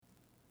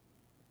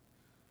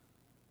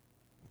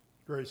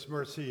Grace,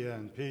 mercy,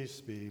 and peace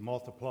be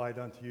multiplied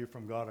unto you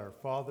from God our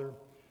Father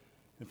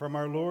and from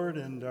our Lord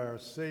and our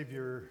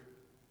Savior,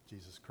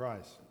 Jesus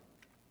Christ.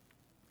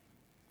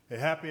 A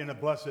happy and a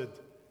blessed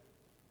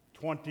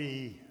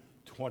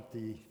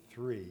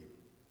 2023.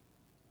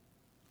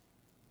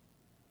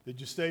 Did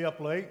you stay up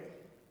late?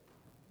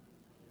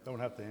 Don't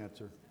have to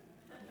answer.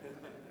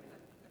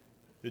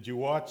 Did you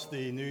watch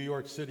the New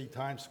York City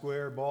Times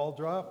Square ball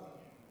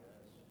drop?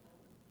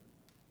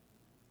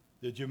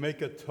 Did you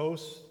make a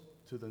toast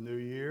to the new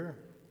year?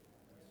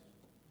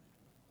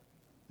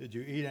 Did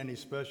you eat any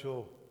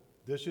special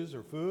dishes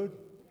or food?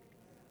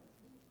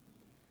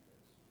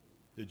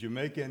 Did you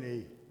make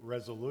any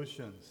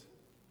resolutions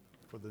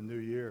for the new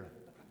year?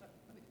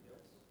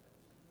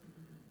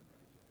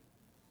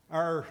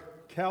 Our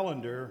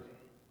calendar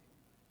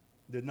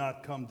did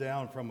not come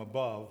down from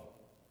above.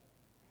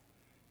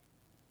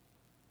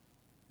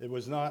 It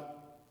was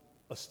not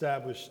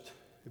established,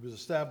 it was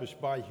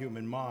established by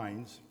human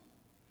minds.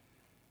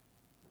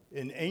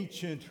 In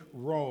ancient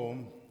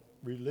Rome,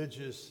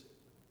 religious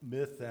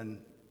myth and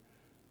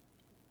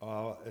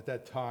at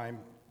that time,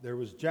 there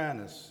was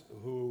Janus,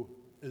 who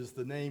is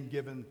the name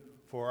given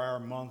for our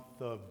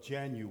month of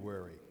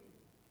January.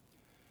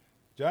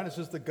 Janus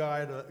is the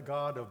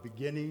god of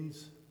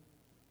beginnings,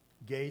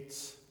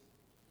 gates,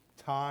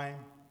 time,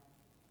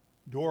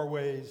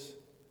 doorways,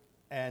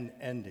 and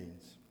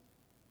endings.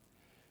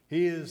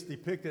 He is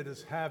depicted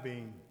as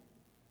having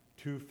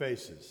two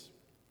faces,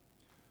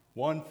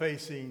 one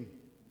facing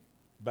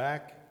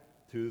back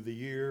to the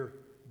year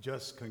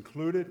just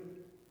concluded,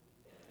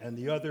 and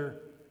the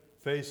other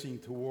facing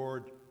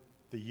toward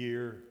the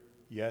year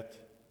yet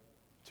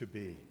to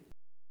be.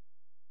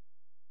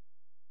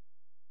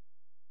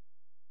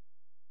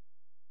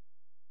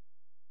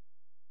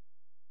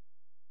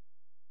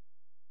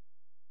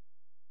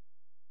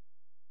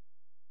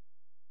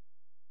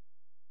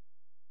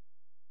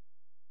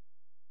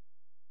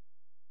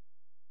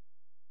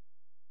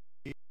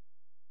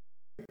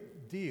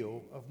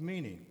 Deal of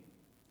meaning.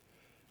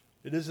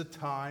 It is a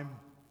time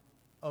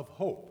of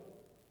hope,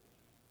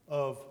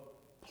 of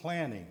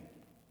planning,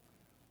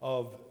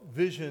 of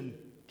vision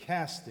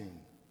casting,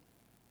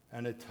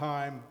 and a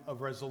time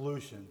of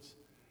resolutions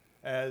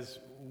as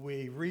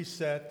we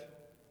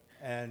reset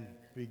and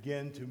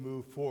begin to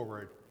move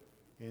forward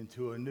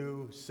into a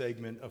new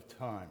segment of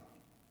time.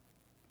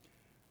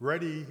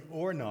 Ready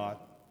or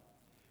not,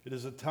 it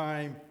is a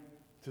time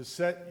to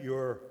set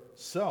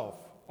yourself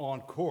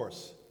on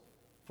course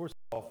for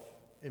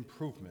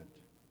self-improvement.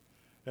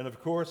 And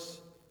of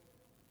course,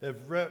 if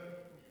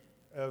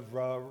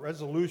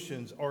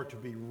resolutions are to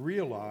be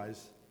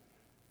realized,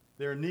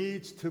 there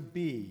needs to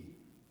be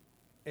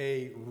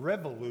a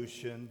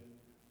revolution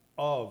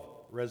of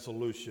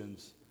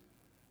resolutions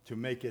to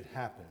make it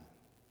happen.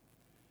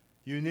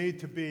 You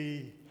need to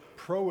be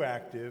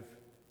proactive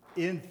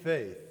in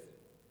faith,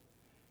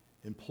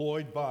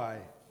 employed by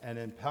and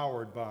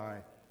empowered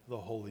by the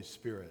Holy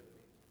Spirit.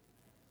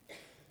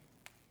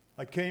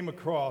 I came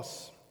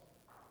across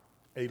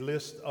a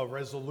list of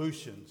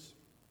resolutions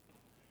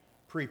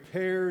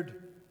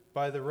prepared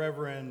by the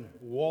Reverend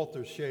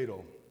Walter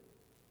Shadle.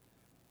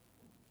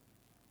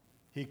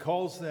 He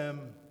calls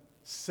them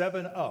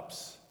 7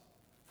 ups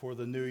for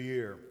the new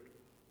year.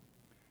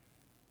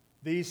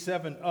 These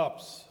 7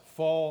 ups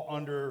fall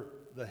under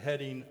the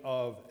heading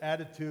of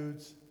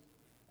attitudes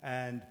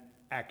and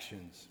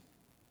actions.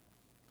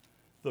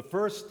 The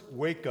first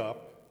wake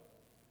up,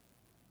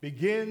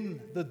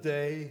 begin the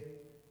day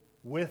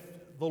with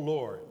the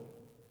Lord.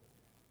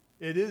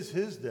 It is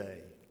His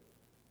day.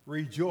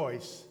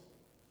 Rejoice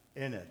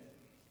in it.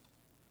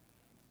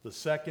 The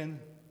second,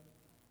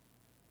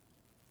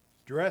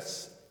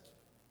 dress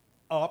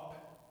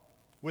up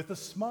with a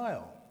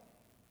smile.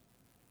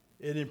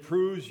 It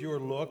improves your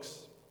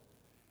looks.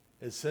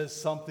 It says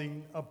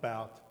something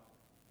about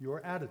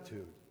your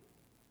attitude.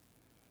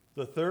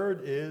 The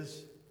third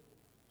is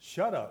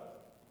shut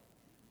up.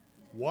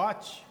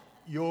 Watch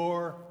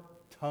your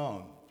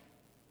tongue.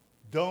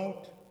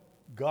 Don't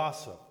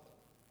gossip.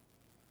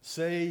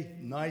 Say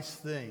nice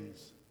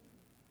things.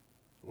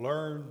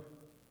 Learn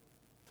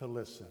to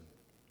listen.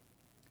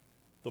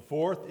 The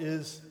fourth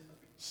is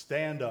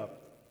stand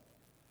up.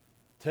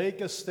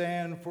 Take a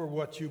stand for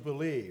what you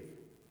believe.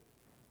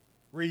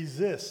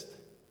 Resist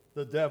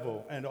the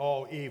devil and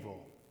all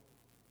evil.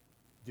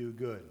 Do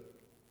good.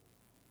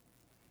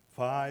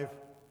 5,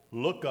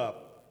 look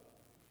up.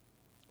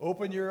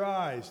 Open your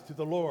eyes to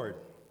the Lord.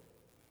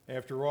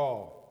 After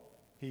all,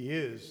 He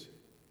is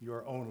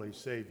your only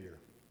Savior.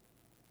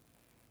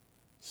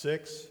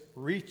 6,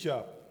 reach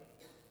up.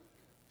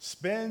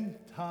 Spend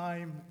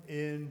time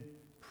in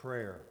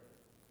prayer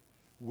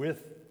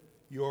with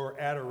your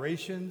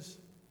adorations,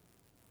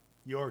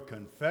 your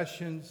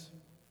confessions,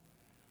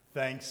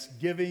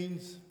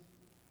 thanksgivings,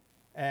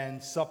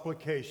 and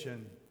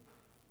supplication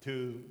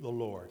to the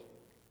Lord.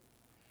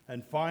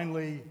 And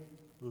finally,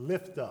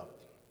 lift up.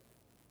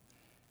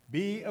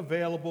 Be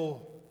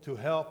available to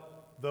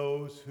help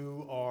those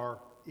who are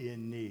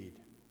in need,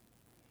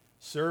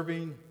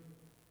 serving,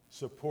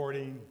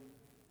 supporting,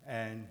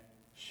 and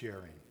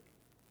sharing.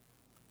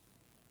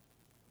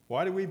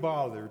 Why do we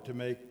bother to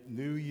make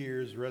New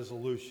Year's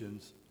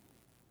resolutions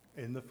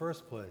in the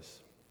first place?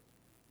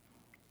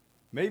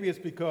 Maybe it's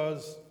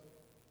because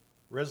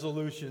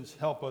resolutions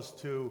help us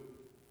to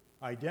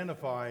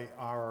identify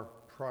our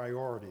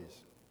priorities.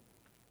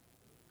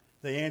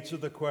 They answer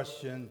the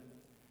question,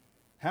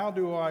 how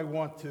do I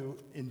want to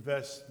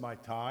invest my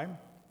time,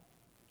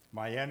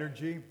 my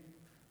energy,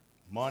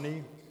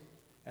 money,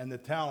 and the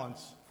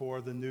talents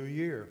for the new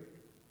year?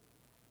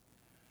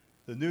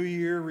 The new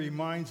year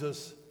reminds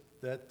us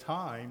that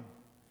time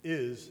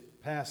is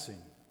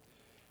passing.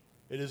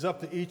 It is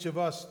up to each of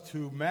us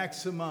to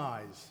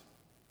maximize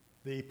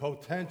the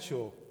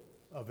potential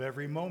of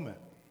every moment.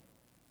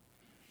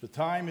 The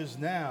time is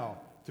now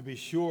to be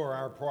sure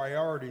our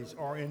priorities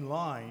are in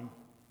line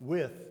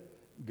with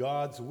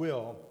God's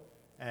will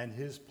and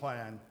his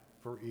plan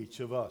for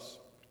each of us.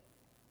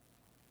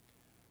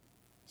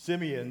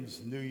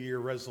 Simeon's New Year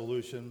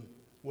resolution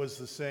was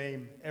the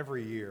same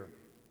every year: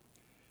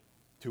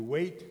 to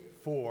wait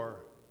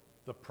for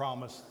the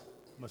promised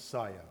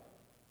Messiah.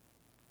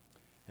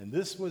 And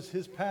this was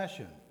his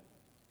passion,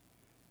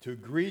 to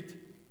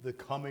greet the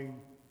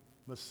coming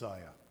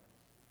Messiah.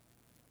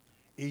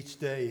 Each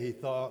day his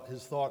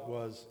thought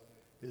was,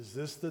 is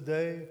this the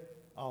day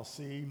I'll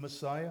see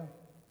Messiah?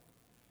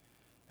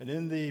 And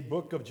in the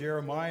book of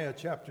Jeremiah,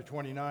 chapter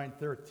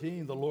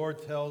 29:13, the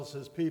Lord tells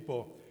his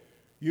people,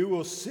 you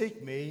will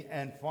seek me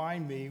and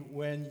find me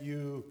when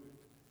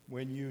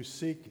you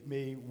seek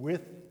me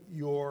with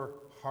your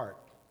heart.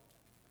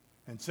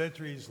 And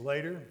centuries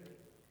later,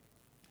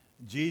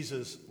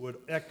 Jesus would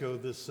echo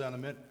this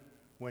sentiment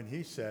when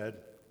he said,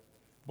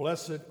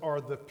 blessed are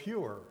the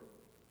pure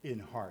in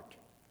heart,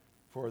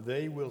 for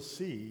they will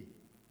see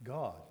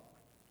God.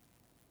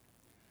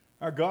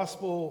 Our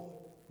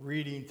gospel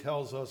reading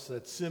tells us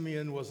that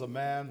Simeon was a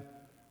man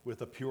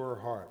with a pure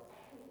heart.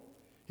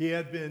 He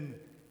had been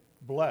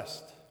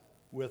blessed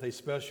with a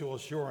special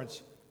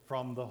assurance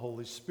from the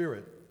Holy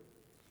Spirit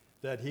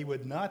that he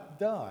would not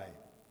die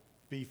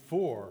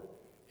before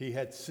he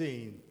had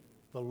seen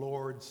the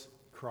Lord's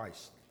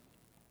Christ.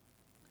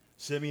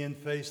 Simeon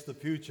faced the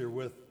future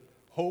with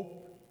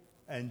hope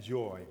and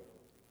joy,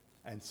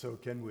 and so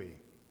can we.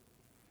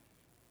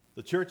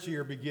 The church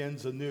year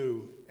begins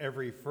anew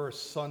every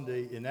first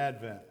Sunday in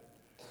Advent,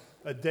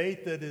 a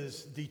date that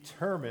is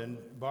determined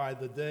by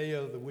the day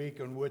of the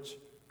week on which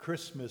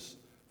Christmas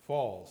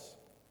falls.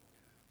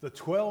 The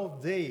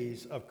 12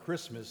 days of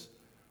Christmas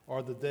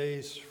are the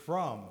days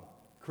from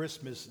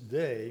Christmas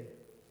Day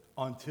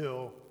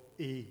until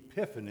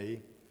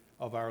Epiphany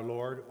of our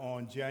Lord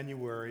on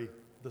January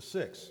the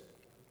 6th.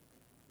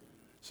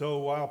 So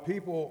while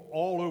people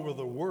all over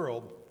the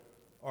world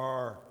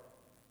are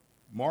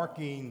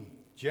marking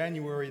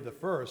January the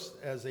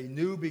 1st as a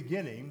new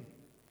beginning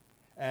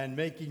and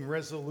making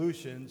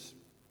resolutions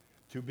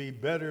to be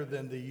better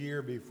than the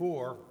year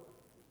before,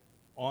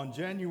 on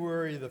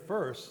January the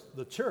 1st,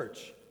 the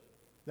church,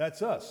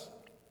 that's us,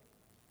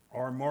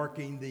 are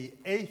marking the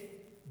 8th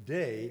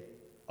day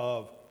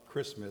of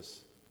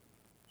Christmas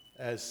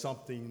as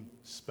something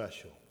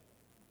special.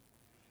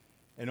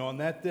 And on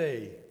that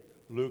day,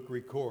 Luke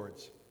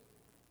records,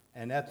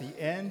 and at the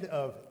end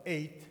of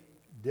 8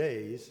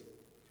 days,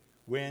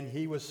 when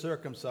he was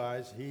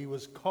circumcised, he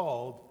was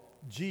called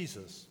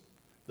Jesus,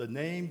 the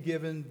name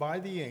given by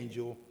the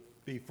angel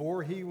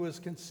before he was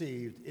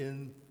conceived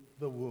in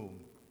the womb.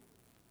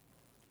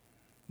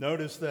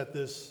 Notice that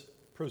this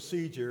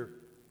procedure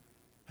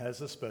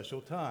has a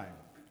special time,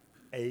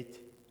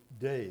 8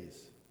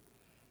 days.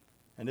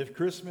 And if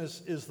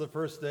Christmas is the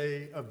first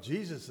day of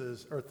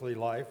Jesus' earthly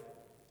life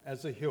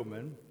as a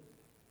human,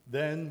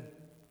 then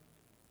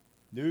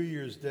New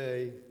Year's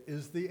Day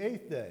is the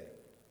 8th day.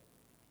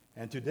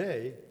 And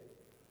today,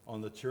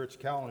 on the church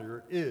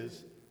calendar,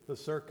 is the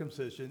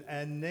circumcision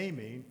and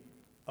naming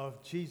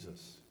of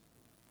Jesus.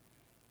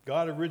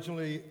 God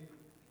originally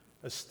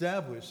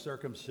established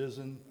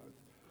circumcision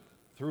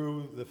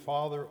through the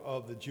father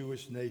of the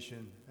Jewish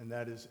nation, and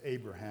that is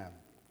Abraham.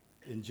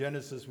 In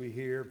Genesis, we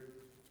hear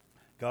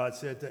God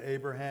said to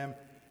Abraham,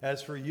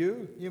 as for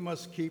you, you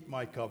must keep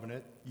my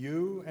covenant,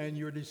 you and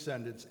your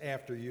descendants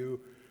after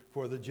you,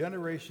 for the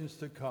generations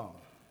to come.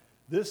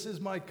 This is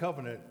my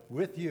covenant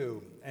with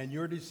you and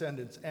your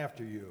descendants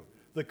after you,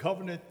 the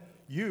covenant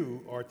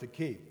you are to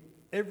keep.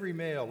 Every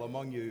male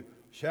among you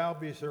shall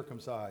be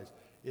circumcised.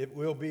 It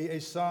will be a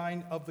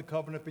sign of the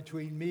covenant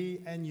between me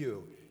and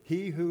you.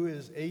 He who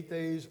is 8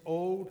 days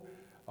old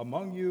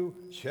among you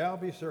shall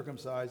be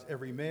circumcised,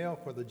 every male,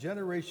 for the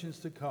generations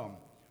to come,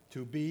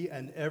 to be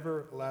an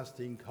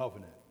everlasting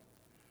covenant.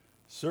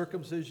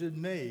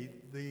 Circumcision made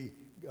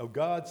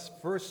God's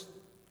first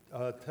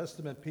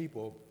Testament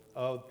people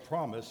of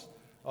promise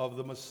of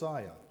the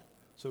Messiah.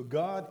 So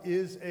God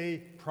is a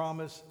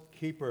promise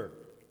keeper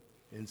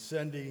in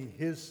sending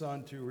his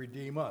Son to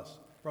redeem us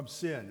from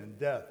sin and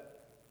death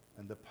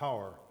and the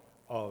power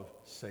of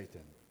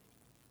Satan.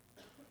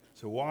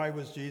 So why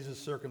was Jesus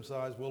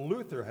circumcised? Well,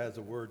 Luther has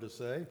a word to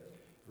say,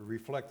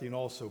 reflecting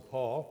also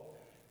Paul.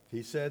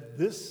 He said,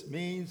 this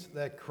means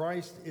that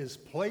Christ is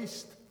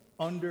placed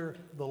under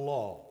the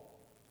law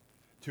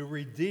to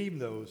redeem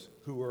those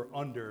who are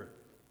under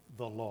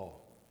the law.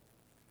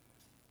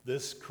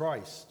 This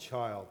Christ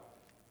child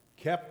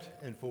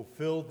kept and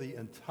fulfilled the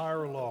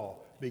entire law,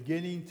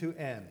 beginning to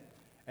end,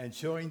 and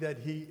showing that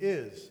he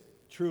is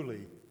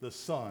truly the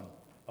Son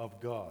of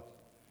God.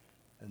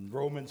 In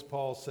Romans,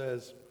 Paul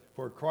says,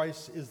 for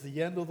Christ is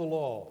the end of the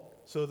law,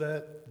 so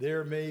that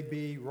there may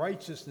be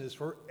righteousness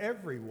for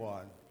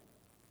everyone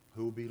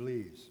who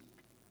believes.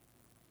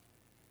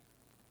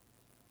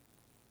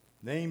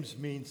 Names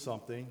mean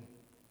something,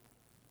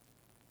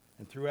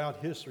 and throughout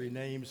history,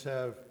 names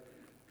have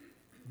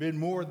been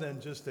more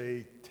than just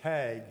a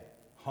tag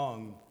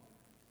hung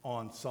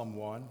on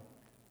someone.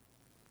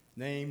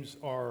 Names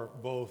are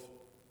both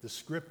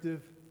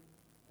descriptive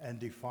and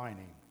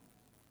defining.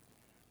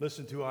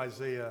 Listen to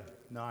Isaiah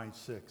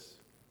 9:6.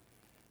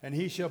 And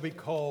he shall be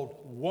called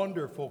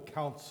Wonderful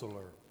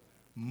Counselor,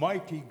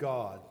 Mighty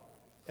God,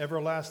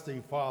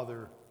 Everlasting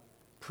Father,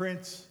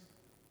 Prince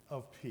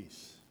of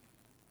Peace.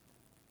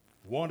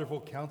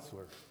 Wonderful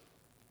Counselor.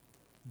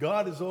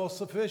 God is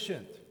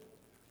all-sufficient.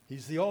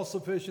 He's the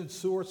all-sufficient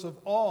source of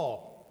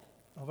all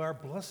of our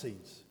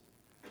blessings.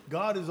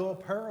 God is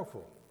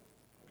all-powerful.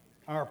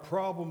 Our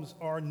problems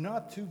are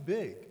not too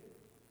big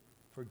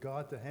for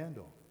God to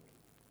handle.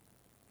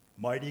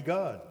 Mighty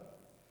God.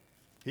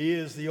 He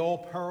is the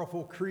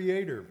all-powerful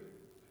creator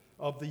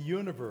of the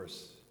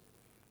universe.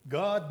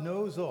 God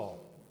knows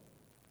all.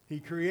 He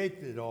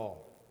created it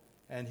all,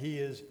 and he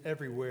is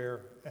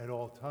everywhere at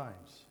all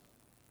times.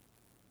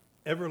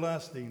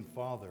 Everlasting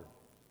Father.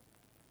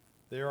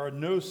 There are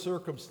no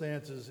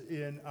circumstances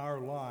in our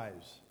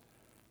lives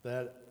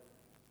that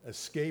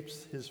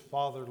escapes his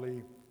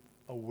fatherly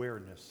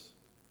awareness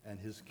and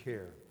his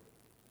care.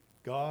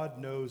 God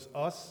knows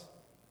us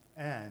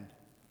and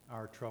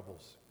our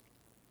troubles.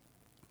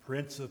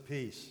 Prince of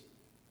Peace.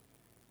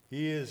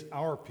 He is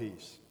our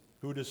peace,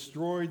 who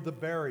destroyed the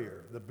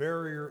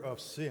barrier of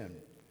sin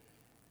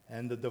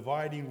and the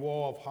dividing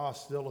wall of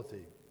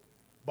hostility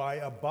by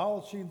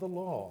abolishing the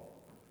law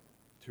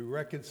to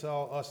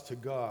reconcile us to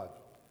God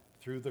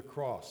through the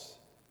cross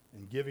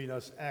and giving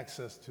us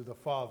access to the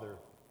Father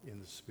in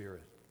the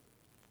Spirit.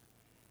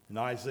 In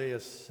Isaiah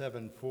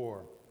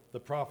 7:4, the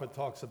prophet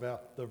talks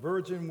about the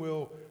virgin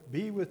will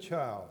be with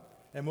child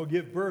and will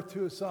give birth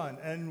to a son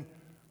and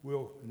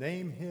will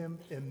name him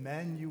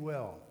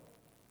Emmanuel,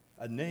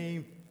 a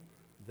name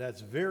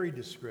that's very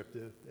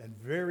descriptive and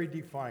very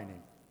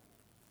defining,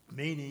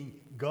 meaning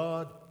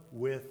God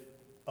with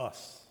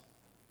us.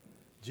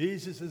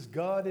 Jesus is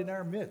God in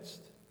our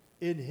midst.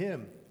 In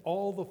him,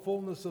 all the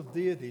fullness of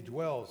deity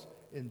dwells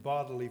in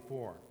bodily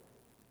form.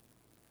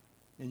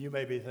 And you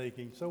may be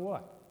thinking, so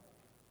what?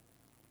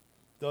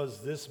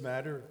 Does this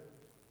matter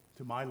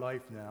to my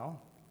life now?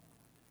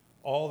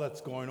 All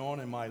that's going on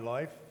in my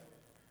life?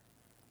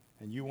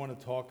 And you want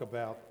to talk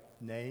about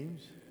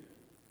names?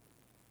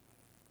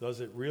 Does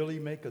it really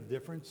make a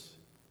difference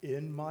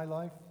in my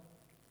life?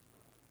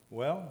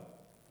 Well,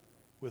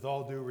 with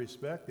all due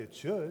respect, it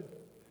should,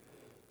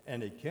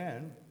 and it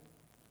can,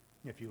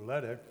 if you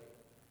let it,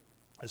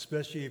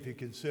 especially if you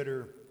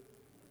consider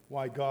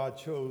why God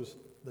chose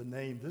to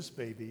name this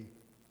baby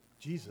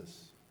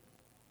Jesus.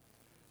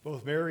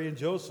 Both Mary and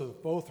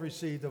Joseph both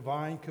received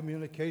divine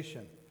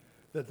communication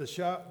that the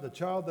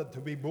child that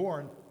to be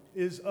born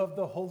is of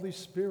the Holy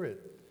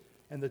Spirit,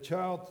 and the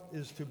child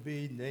is to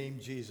be named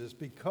Jesus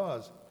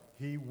because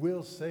he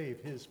will save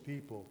his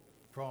people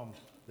from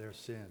their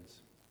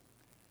sins.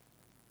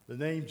 The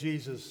name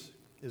Jesus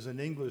is an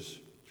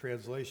English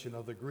translation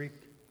of the Greek,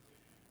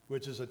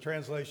 which is a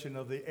translation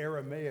of the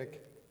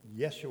Aramaic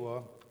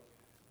Yeshua,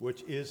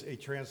 which is a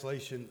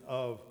translation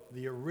of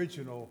the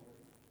original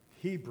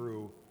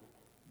Hebrew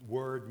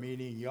word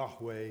meaning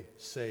Yahweh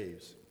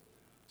saves.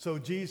 So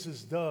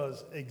Jesus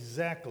does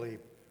exactly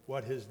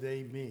what his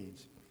name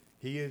means.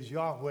 He is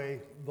Yahweh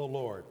the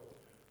Lord,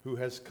 who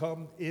has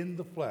come in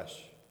the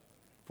flesh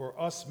for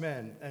us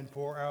men and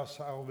for our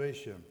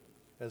salvation,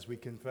 as we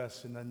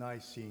confess in the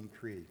Nicene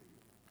Creed.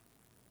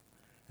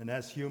 And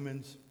as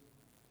humans,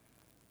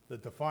 the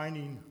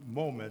defining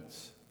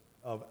moments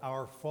of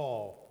our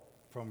fall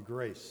from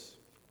grace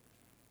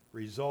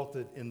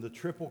resulted in the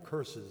triple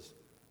curses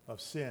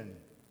of sin,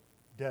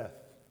 death,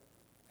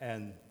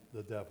 and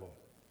the devil.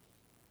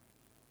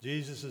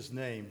 Jesus'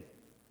 name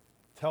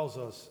tells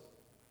us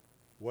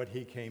what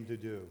he came to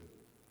do.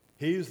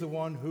 He is the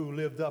one who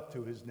lived up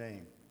to his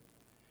name.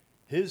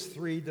 His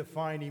three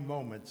defining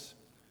moments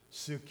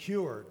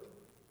secured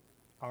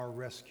our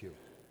rescue: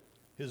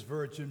 his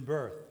virgin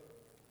birth,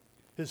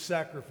 his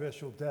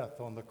sacrificial death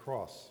on the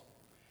cross,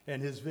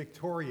 and his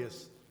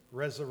victorious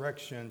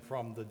resurrection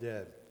from the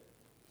dead.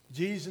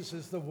 Jesus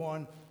is the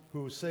one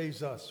who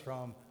saves us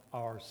from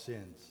our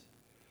sins.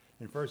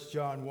 And 1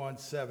 John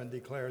 1:7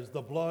 declares,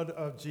 the blood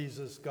of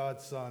Jesus,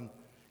 God's Son,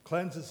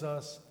 cleanses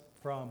us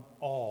from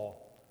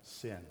all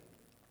sin.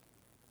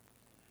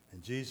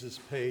 And Jesus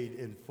paid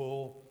in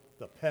full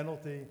the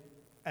penalty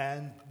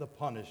and the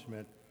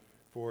punishment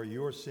for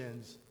your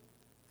sins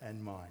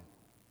and mine.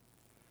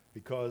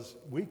 Because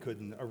we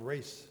couldn't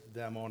erase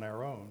them on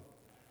our own.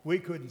 We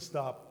couldn't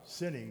stop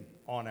sinning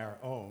on our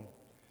own.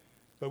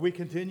 But we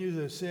continue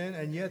to sin,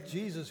 and yet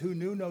Jesus, who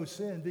knew no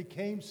sin,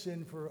 became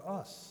sin for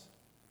us,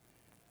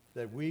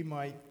 that we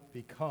might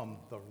become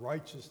the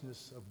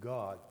righteousness of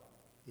God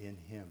in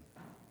him.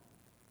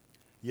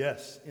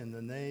 Yes, in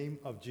the name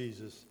of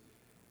Jesus,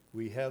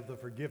 we have the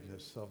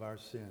forgiveness of our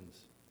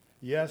sins.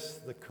 Yes,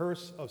 the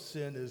curse of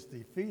sin is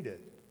defeated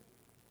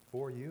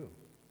for you.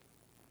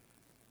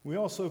 We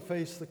also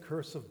face the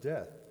curse of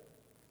death,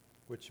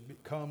 which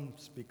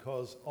comes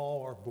because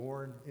all are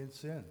born in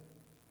sin.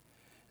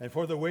 And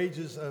for the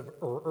wages of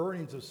or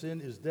earnings of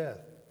sin is death.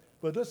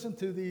 But listen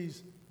to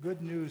these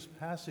good news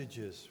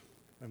passages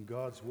from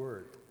God's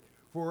word.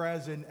 For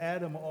as in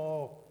Adam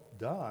all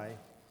die,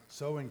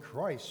 so in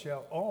Christ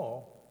shall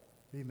all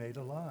be made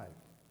alive.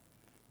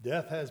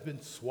 Death has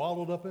been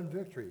swallowed up in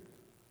victory.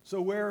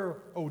 So where,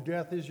 O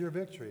death, is your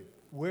victory?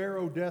 Where,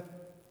 O death,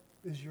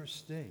 is your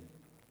sting?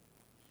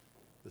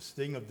 The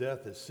sting of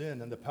death is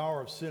sin, and the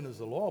power of sin is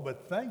the law.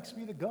 But thanks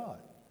be to God,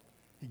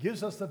 he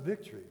gives us the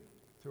victory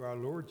through our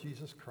Lord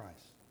Jesus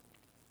Christ.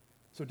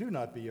 So do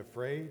not be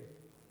afraid.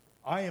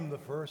 I am the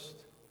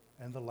first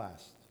and the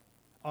last.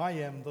 I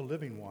am the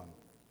living one.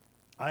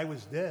 I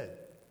was dead,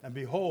 and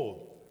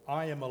behold,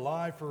 I am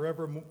alive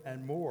forever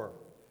and more.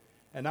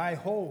 And I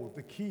hold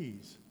the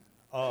keys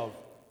of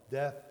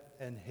death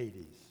and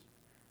Hades.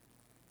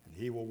 And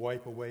he will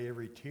wipe away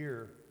every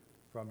tear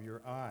from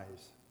your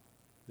eyes.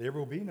 There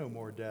will be no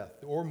more death,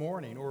 or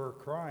mourning, or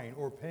crying,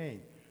 or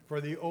pain, for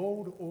the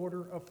old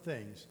order of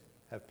things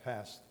have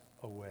passed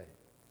away.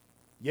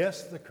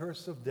 Yes, the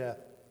curse of death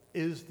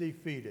is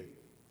defeated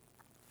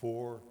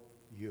for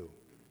you.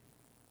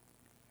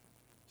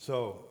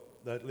 So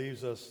that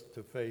leaves us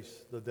to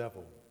face the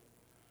devil,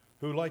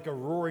 who like a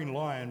roaring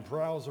lion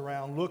prowls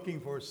around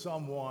looking for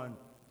someone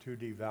to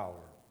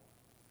devour.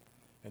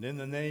 And in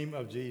the name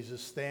of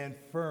Jesus, stand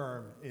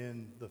firm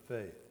in the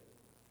faith.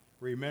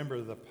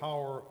 Remember the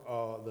power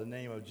of the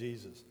name of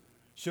Jesus.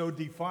 Show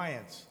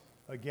defiance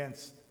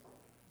against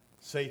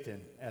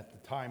Satan at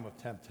the time of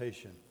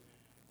temptation.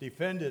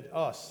 Defended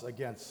us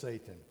against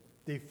Satan.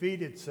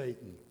 Defeated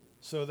Satan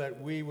so that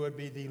we would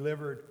be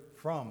delivered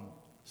from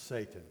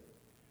Satan.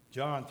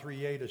 John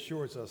 3:8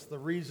 assures us the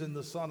reason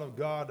the Son of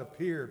God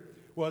appeared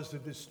was to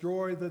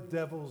destroy the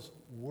devil's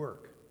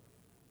work.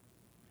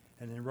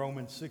 And in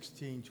Romans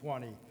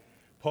 16:20,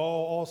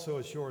 Paul also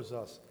assures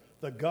us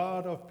the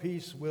God of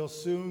peace will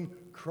soon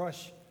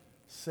crush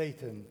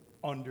Satan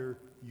under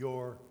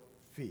your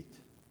feet.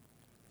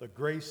 The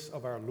grace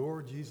of our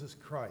Lord Jesus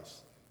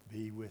Christ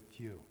be with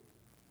you.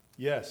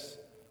 Yes,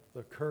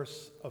 the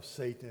curse of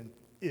Satan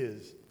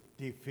is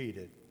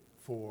defeated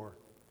for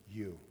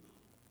you.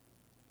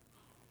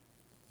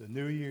 The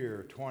new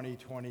year,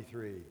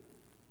 2023,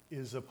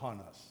 is upon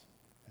us,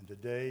 and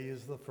today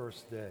is the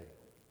first day.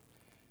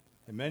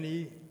 And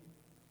many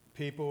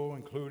people,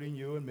 including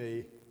you and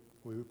me,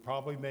 we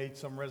probably made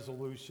some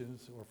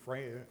resolutions or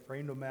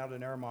framed them out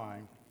in our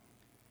mind,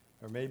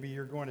 or maybe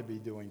you're going to be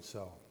doing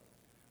so.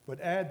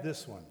 But add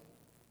this one,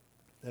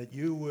 that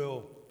you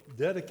will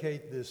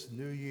dedicate this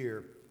new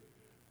year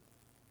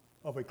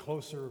of a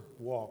closer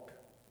walk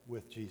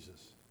with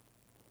Jesus.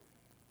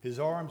 His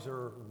arms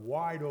are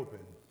wide open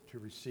to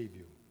receive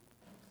you.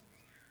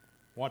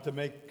 Want to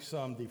make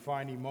some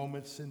defining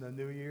moments in the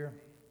new year?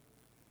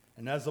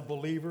 And as a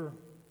believer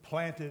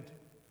planted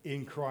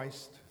in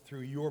Christ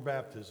through your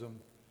baptism,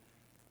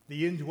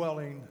 the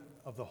indwelling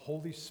of the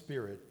Holy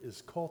Spirit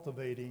is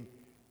cultivating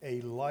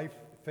a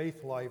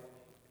faith life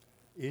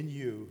in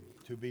you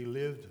to be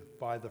lived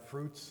by the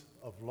fruits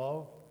of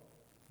love,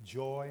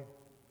 joy,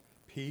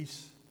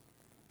 peace,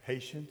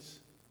 patience,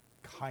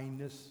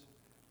 kindness,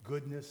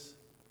 goodness,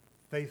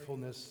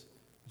 faithfulness,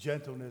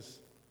 gentleness,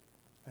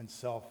 and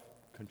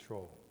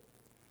self-control.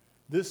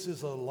 This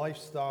is a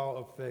lifestyle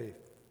of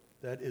faith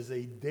that is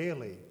a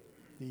daily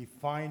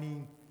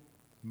defining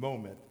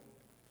moment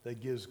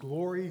that gives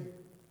glory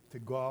to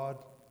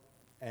God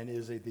and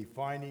is a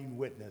defining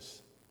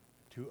witness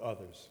to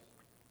others.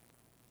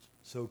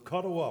 So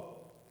cuddle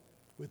up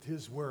with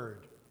his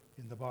word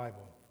in the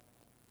Bible.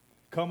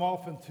 Come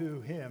often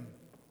to him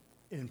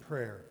in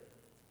prayer.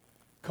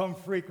 Come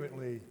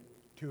frequently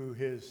to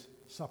his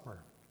supper.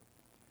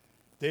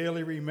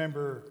 Daily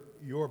remember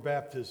your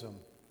baptism,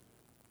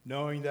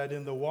 knowing that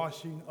in the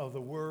washing of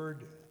the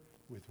word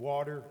with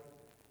water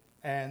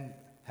and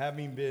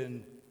having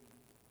been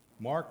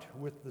marked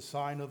with the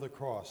sign of the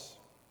cross,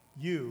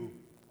 you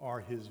are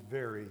his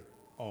very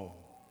own.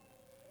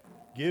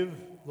 Give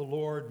the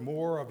Lord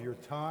more of your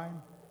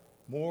time,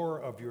 more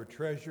of your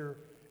treasure,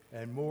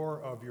 and more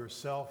of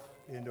yourself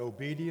in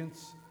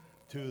obedience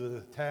to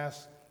the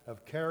task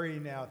of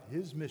carrying out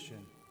his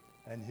mission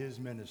and his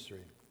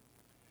ministry.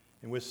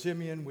 And with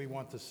Simeon, we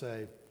want to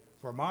say,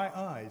 for my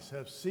eyes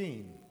have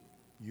seen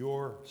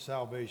your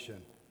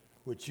salvation,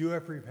 which you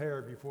have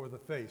prepared before the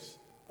face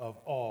of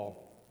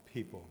all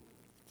people.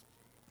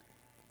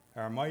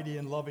 Our mighty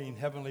and loving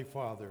Heavenly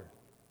Father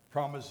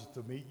promises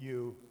to meet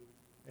you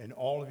in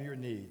all of your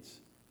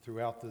needs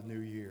throughout the new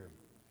year.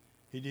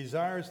 He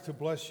desires to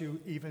bless you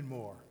even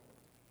more.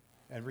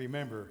 And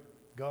remember,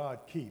 God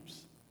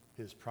keeps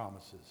his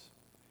promises.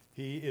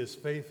 He is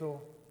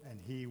faithful, and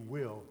he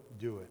will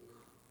do it.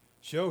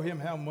 Show him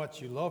how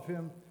much you love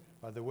him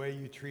by the way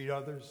you treat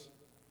others,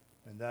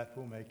 and that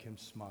will make him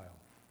smile.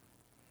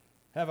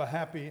 Have a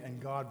happy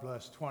and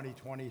God-blessed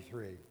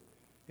 2023.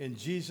 In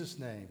Jesus'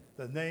 name,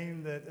 the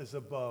name that is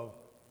above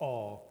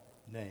all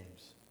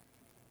names,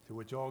 to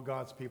which all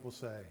God's people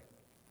say,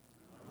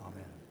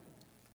 Amen.